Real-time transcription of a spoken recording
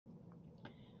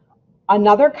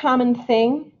Another common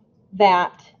thing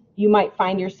that you might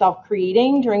find yourself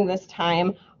creating during this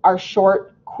time are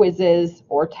short quizzes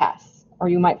or tests, or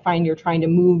you might find you're trying to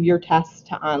move your tests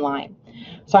to online.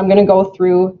 So I'm going to go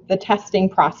through the testing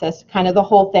process, kind of the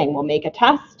whole thing. We'll make a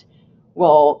test,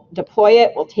 we'll deploy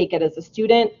it, we'll take it as a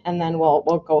student, and then we'll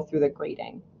go through the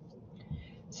grading.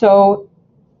 So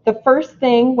the first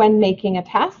thing when making a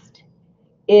test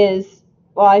is,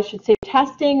 well, I should say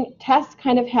tests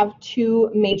kind of have two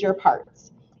major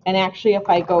parts. And actually, if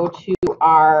I go to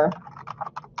a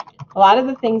lot of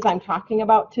the things I'm talking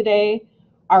about today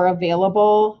are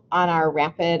available on our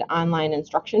Rapid Online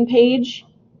Instruction page.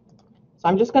 So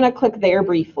I'm just going to click there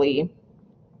briefly.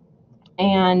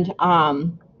 And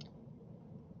I'm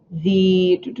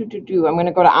going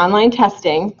to go to online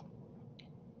testing.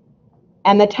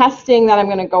 And the testing that I'm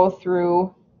going to go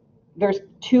through, there's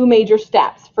two major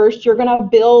steps. First, you're going to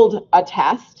build a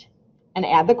test and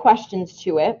add the questions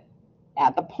to it,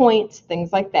 add the points,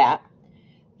 things like that.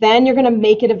 Then you're going to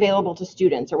make it available to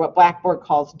students, or what Blackboard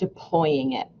calls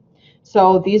deploying it.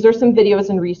 So these are some videos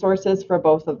and resources for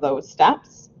both of those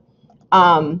steps.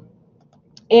 And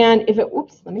if it,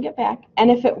 let me get back.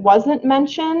 And if it wasn't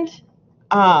mentioned,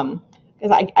 because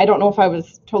I don't know if I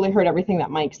was totally heard everything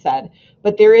that Mike said,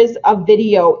 but there is a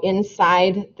video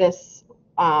inside this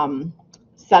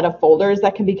set of folders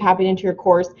that can be copied into your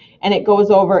course, and it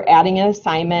goes over adding an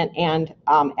assignment and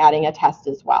adding a test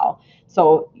as well.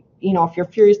 So, you know, if you're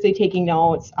furiously taking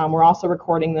notes, we're also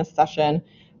recording this session,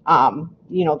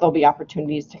 you know, there'll be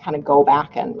opportunities to kind of go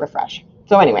back and refresh.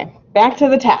 So anyway, back to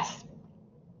the test.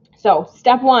 So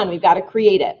step one, we've got to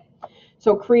create it.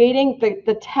 So creating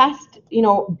the test, you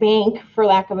know, bank, for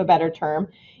lack of a better term,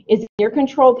 is in your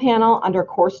control panel under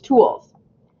Course Tools.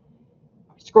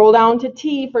 Scroll down to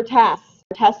T for tests.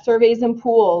 Test surveys and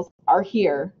pools are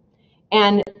here.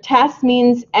 And test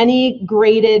means any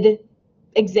graded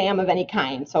exam of any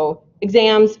kind. So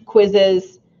exams,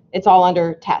 quizzes, it's all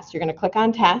under tests. You're going to click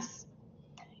on tests.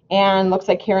 And looks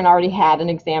like Karen already had an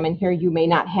exam in here. You may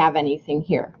not have anything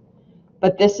here.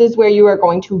 But this is where you are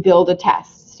going to build a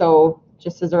test. So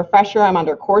just as a refresher, I'm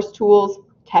under Course Tools,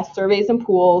 Test Surveys and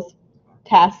Pools,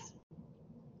 Tests.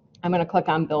 I'm going to click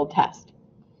on Build Test.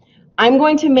 I'm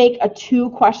going to make a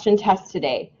 2-question test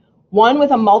today. One with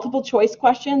a multiple choice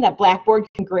question that Blackboard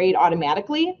can grade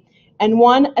automatically, and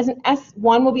one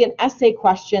will be an essay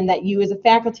question that you as a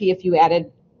faculty, if you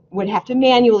added, would have to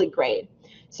manually grade.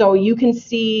 So you can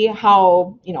see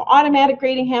how, you know, automatic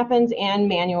grading happens and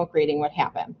manual grading would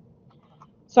happen.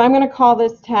 So I'm going to call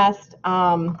this test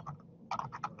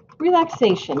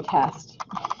relaxation test.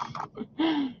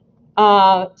 You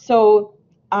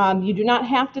do not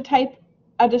have to type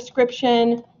a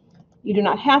description. You do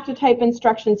not have to type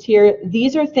instructions here.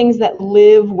 These are things that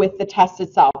live with the test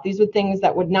itself. These are things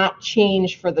that would not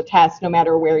change for the test no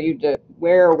matter where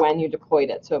or when you deployed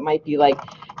it. So it might be like,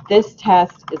 this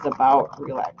test is about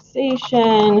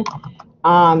relaxation.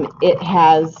 It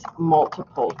has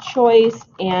multiple choice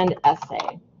and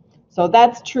essay. So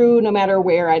that's true no matter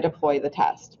where I deploy the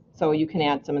test. So you can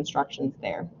add some instructions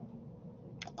there.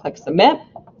 Click Submit.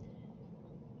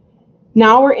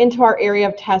 Now we're into our area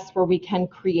of tests where we can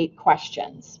create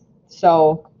questions.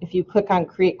 So if you click on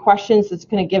Create Questions, it's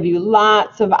going to give you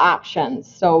lots of options.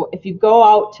 So if you go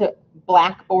out to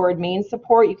Blackboard main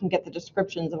support, you can get the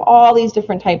descriptions of all these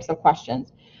different types of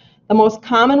questions. The most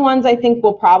common ones I think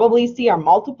we'll probably see are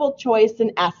multiple choice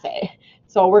and essay.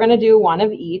 So we're going to do one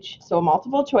of each. So a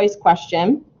multiple choice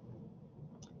question.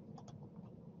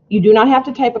 You do not have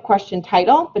to type a question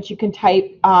title, but you can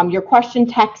type, your question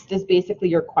text is basically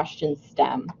your question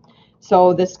stem.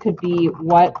 So this could be,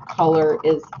 what color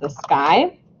is the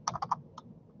sky?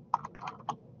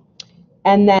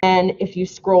 And then if you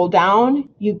scroll down,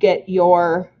 you get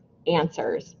your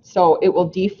answers. So it will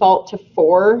default to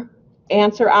 4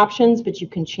 answer options, but you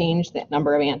can change the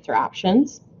number of answer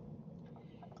options.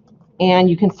 And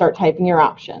you can start typing your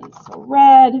options. So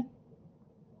red,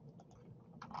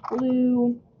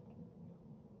 blue,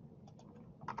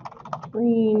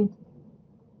 green,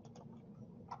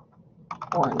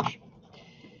 orange.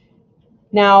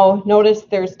 Now notice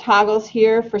there's toggles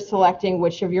here for selecting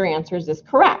which of your answers is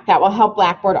correct. That will help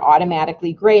Blackboard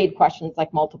automatically grade questions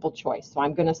like multiple choice. So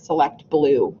I'm going to select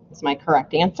blue as my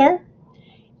correct answer.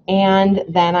 And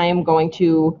then I am going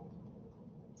to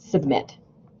submit.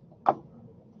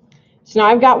 So now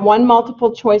I've got one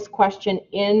multiple choice question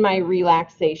in my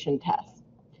relaxation test.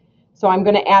 So I'm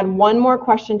going to add one more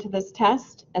question to this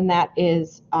test, and that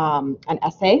is an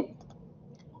essay.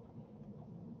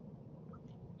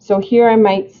 So here I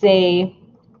might say,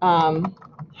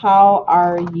 how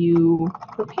are you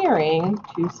preparing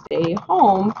to stay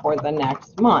home for the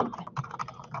next month?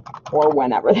 or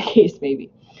whenever the case may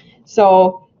be.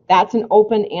 So that's an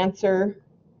open answer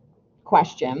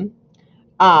question.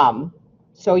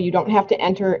 So you don't have to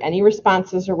enter any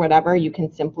responses or whatever. You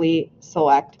can simply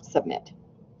select submit.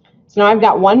 So now I've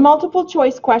got one multiple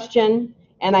choice question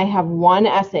and I have one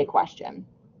essay question.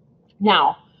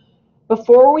 Now,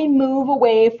 before we move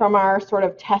away from our sort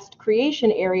of test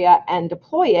creation area and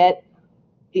deploy it,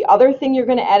 the other thing you're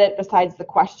going to edit besides the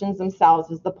questions themselves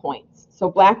is the points. So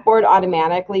Blackboard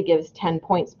automatically gives 10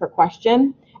 points per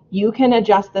question. You can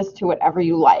adjust this to whatever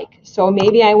you like. So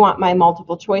maybe I want my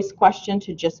multiple choice question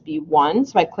to just be 1.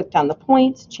 So I clicked on the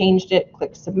points, changed it,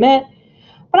 click submit.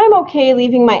 But I'm okay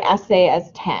leaving my essay as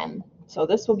 10. So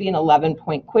this will be an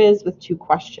 11-point quiz with 2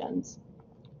 questions.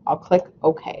 I'll click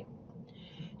OK.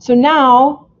 So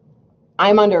now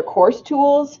I'm under course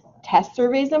tools, test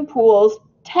surveys and pools,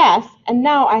 tests, and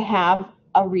now I have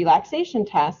a relaxation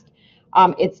test.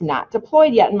 It's not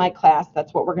deployed yet in my class.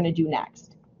 That's what we're going to do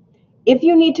next. If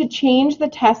you need to change the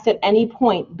test at any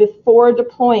point before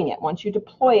deploying it, once you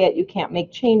deploy it, you can't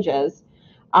make changes.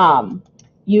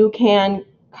 You can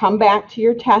come back to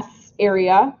your tests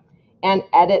area and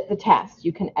edit the test.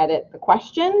 You can edit the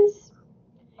questions,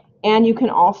 and you can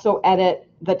also edit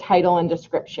the title and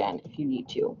description if you need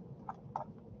to.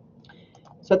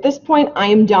 So at this point, I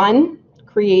am done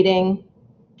creating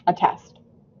a test.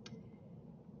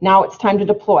 Now it's time to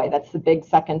deploy. That's the big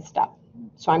second step.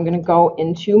 So I'm going to go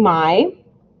into my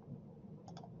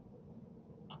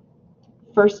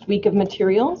first week of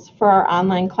materials for our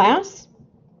online class.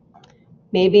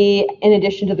 Maybe in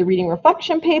addition to the reading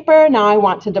reflection paper, now I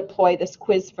want to deploy this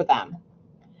quiz for them.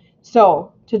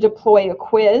 So to deploy a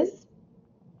quiz,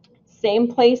 same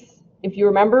place. If you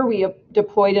remember, we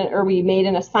made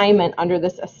an assignment under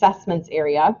this assessments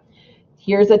area.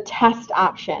 Here's a test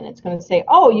option. It's going to say,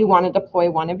 oh, you want to deploy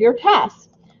one of your tests.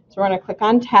 So we're going to click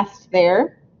on test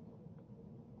there.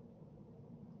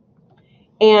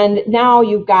 And now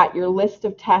you've got your list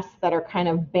of tests that are kind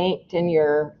of banked in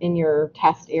your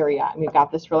test area. And we've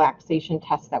got this relaxation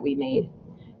test that we made.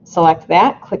 Select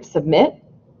that, click submit.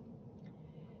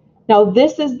 Now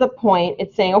this is the point.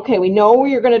 It's saying, okay, we know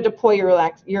you're going to deploy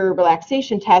your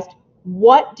relaxation test.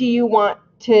 What do you want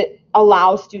to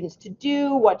allow students to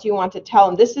do? What do you want to tell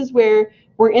them? This is where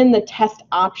we're in the test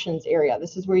options area.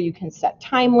 This is where you can set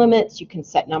time limits, you can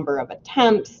set number of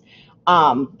attempts,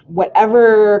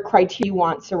 whatever criteria you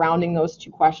want surrounding those 2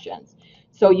 questions.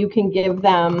 So you can give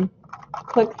them,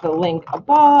 click the link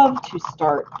above to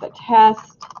start the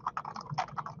test.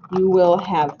 You will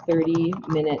have 30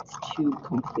 minutes to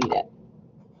complete it.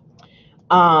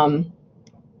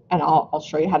 And I'll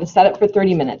show you how to set it for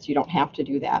 30 minutes. You don't have to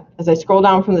do that. As I scroll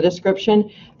down from the description,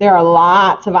 there are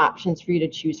lots of options for you to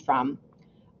choose from.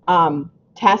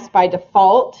 Tests by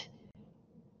default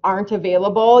aren't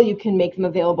available. You can make them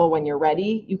available when you're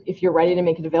ready. If you're ready to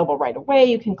make it available right away,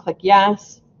 you can click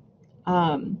yes.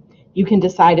 You can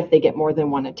decide if they get more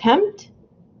than 1 attempt.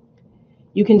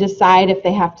 You can decide if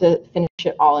they have to finish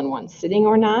it all in one sitting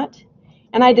or not.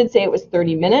 And I did say it was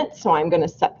 30 minutes, so I'm going to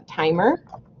set the timer.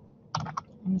 I'm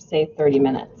going to say 30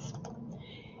 minutes.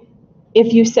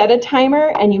 If you set a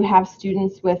timer and you have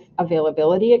students with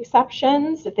availability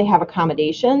exceptions, if they have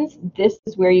accommodations, this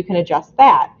is where you can adjust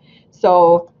that.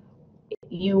 So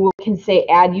you can say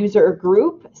add user or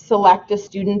group, select a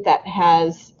student that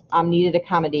has needed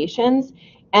accommodations,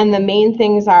 and the main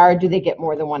things are, do they get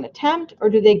more than 1 attempt, or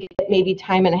do they get maybe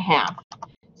time and a half?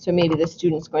 So maybe the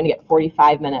student's going to get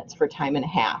 45 minutes for time and a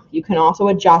half. You can also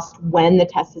adjust when the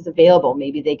test is available.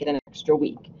 Maybe they get an extra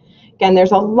week. Again,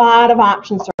 there's a lot of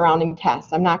options surrounding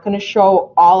tests. I'm not going to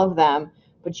show all of them,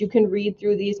 but you can read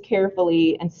through these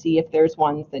carefully and see if there's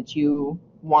ones that you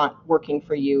want working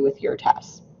for you with your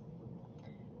tests.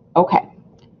 Okay.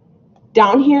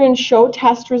 Down here in show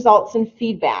test results and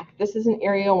feedback, this is an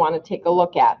area you'll want to take a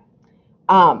look at.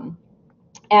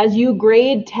 As you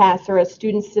grade tests or as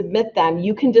students submit them,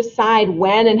 you can decide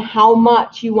when and how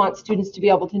much you want students to be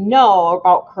able to know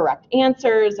about correct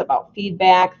answers, about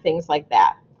feedback, things like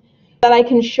that. That I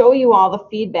can show you all the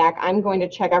feedback, I'm going to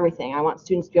check everything. I want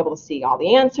students to be able to see all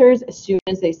the answers as soon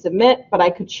as they submit, but I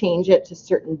could change it to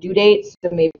certain due dates, so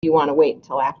maybe you want to wait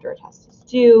until after a test is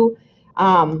due.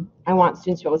 I want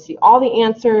students to be able to see all the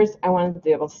answers. I want them to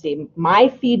be able to see my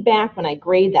feedback when I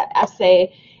grade that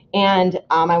essay, and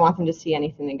I want them to see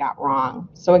anything they got wrong.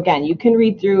 So again, you can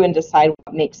read through and decide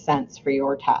what makes sense for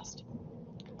your test.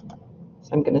 So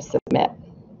I'm going to submit.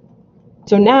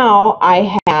 So now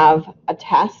I have a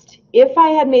test. If I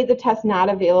had made the test not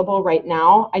available right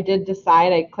now, I did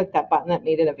decide, I clicked that button that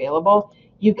made it available.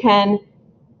 You can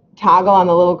toggle on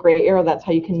the little gray arrow. That's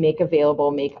how you can make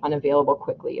available, make unavailable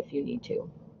quickly if you need to.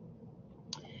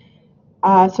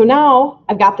 So now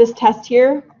I've got this test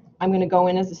here. I'm going to go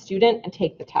in as a student and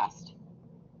take the test.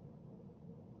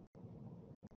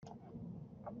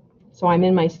 So I'm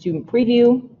in my student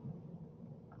preview.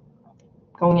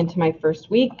 Going into my first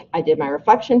week, I did my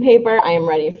reflection paper. I am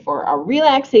ready for a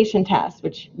relaxation test,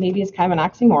 which maybe is kind of an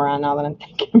oxymoron now that I'm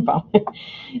thinking about it.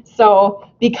 So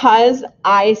because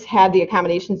I had the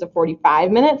accommodations of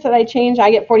 45 minutes that I changed, I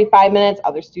get 45 minutes.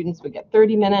 Other students would get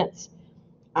 30 minutes.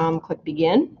 Click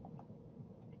begin.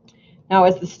 Now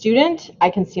as the student,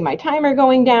 I can see my timer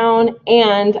going down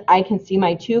and I can see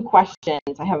my 2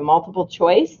 questions. I have a multiple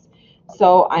choice.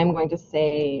 So I'm going to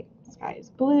say sky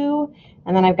is blue.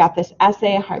 And then I've got this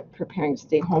essay, preparing to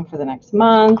stay home for the next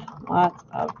month, lots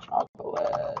of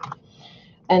chocolate.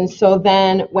 And so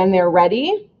then when they're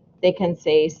ready, they can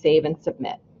say save and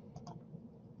submit.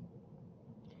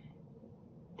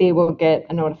 They will get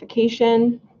a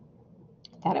notification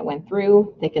that it went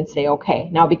through. They can say okay.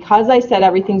 Now because I said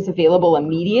everything's available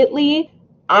immediately,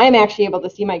 I'm actually able to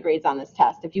see my grades on this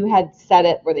test. If you had set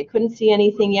it where they couldn't see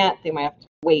anything yet, they might have to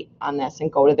wait on this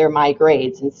and go to their My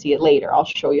Grades and see it later. I'll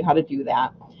show you how to do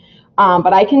that.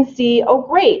 But I can see, oh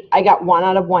great, I got 1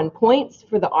 out of 1 points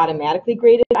for the automatically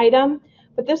graded item,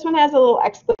 but this one has a little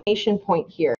exclamation point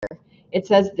here. It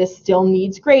says this still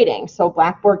needs grading, so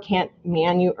Blackboard can't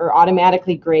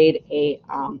automatically grade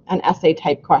an essay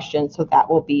type question, so that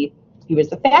will be you as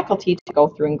the faculty to go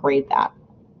through and grade that.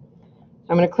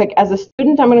 I'm going to click as a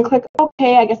student, I'm going to click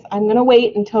okay. I guess I'm going to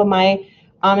wait until my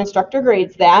instructor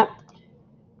grades that.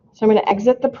 So I'm going to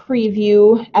exit the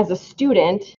preview as a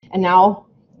student, and now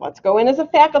let's go in as a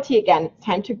faculty again. It's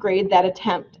time to grade that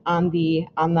attempt on the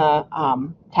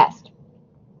test.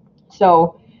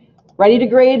 So ready to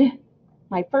grade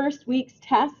my first week's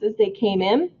tests as they came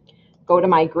in. Go to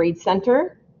my grade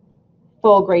center,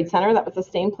 full grade center. That was the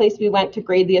same place we went to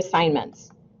grade the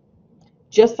assignments.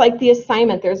 Just like the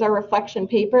assignment, there's our reflection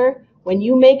paper. When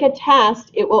you make a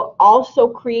test, it will also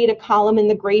create a column in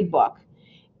the grade book.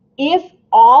 If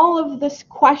all of the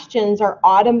questions are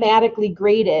automatically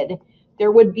graded,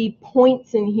 there would be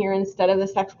points in here instead of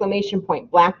this exclamation point.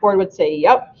 Blackboard would say,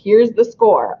 yep, here's the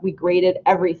score. We graded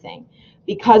everything.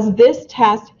 Because this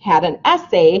test had an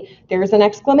essay, there's an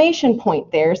exclamation point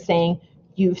there saying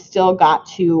you've still got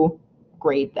to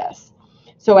grade this.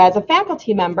 So as a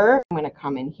faculty member, I'm going to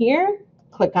come in here,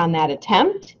 click on that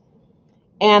attempt,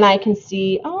 and I can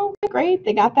see, oh, great,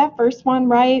 they got that first one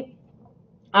right.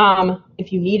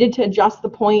 If you needed to adjust the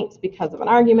points because of an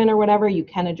argument or whatever, you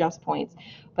can adjust points.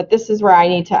 But this is where I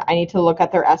need to look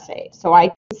at their essay. So I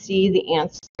can see the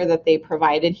answer that they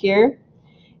provided here,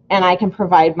 and I can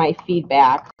provide my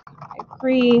feedback. I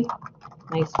agree.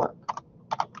 Nice work.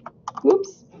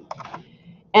 Oops.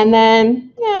 And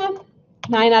then, yeah,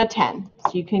 9 out of 10.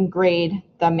 So you can grade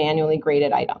the manually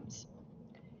graded items.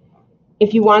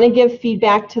 If you want to give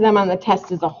feedback to them on the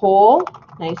test as a whole,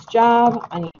 nice job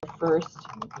on your first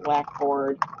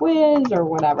Blackboard quiz or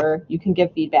whatever, you can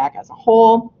give feedback as a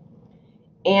whole.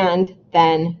 And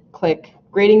then click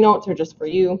grading notes are just for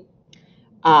you.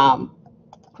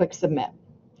 Click submit.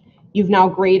 You've now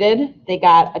graded. They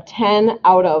got a 10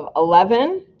 out of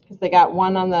 11 because they got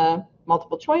 1 on the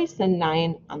multiple choice and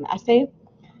 9 on the essay.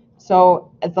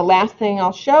 So as the last thing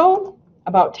I'll show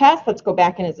about tests, let's go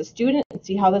back in as a student and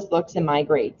see how this looks in My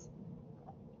Grades.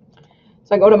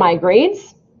 So I go to My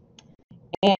Grades,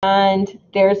 and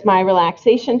there's my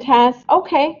relaxation test.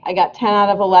 Okay, I got 10 out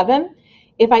of 11.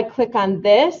 If I click on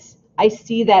this, I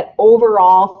see that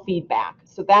overall feedback.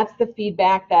 So that's the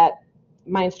feedback that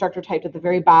my instructor typed at the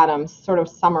very bottom, sort of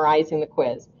summarizing the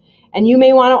quiz. And you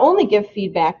may want to only give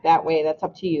feedback that way. That's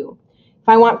up to you. If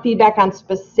I want feedback on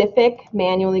specific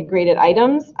manually graded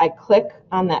items, I click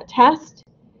on that test,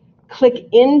 click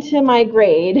into my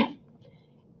grade,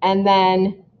 and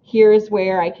then here's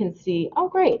where I can see, oh,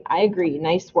 great, I agree,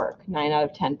 nice work, 9 out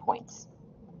of 10 points.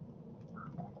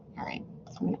 All right,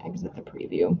 so I'm going to exit the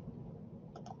preview.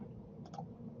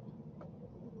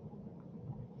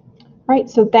 All right,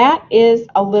 so that is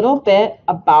a little bit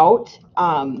about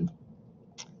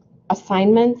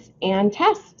assignments and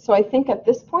tests. So I think at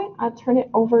this point, I'll turn it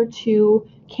over to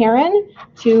Karen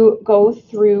to go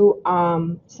through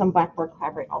some Blackboard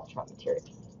Collaborate Ultra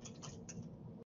materials.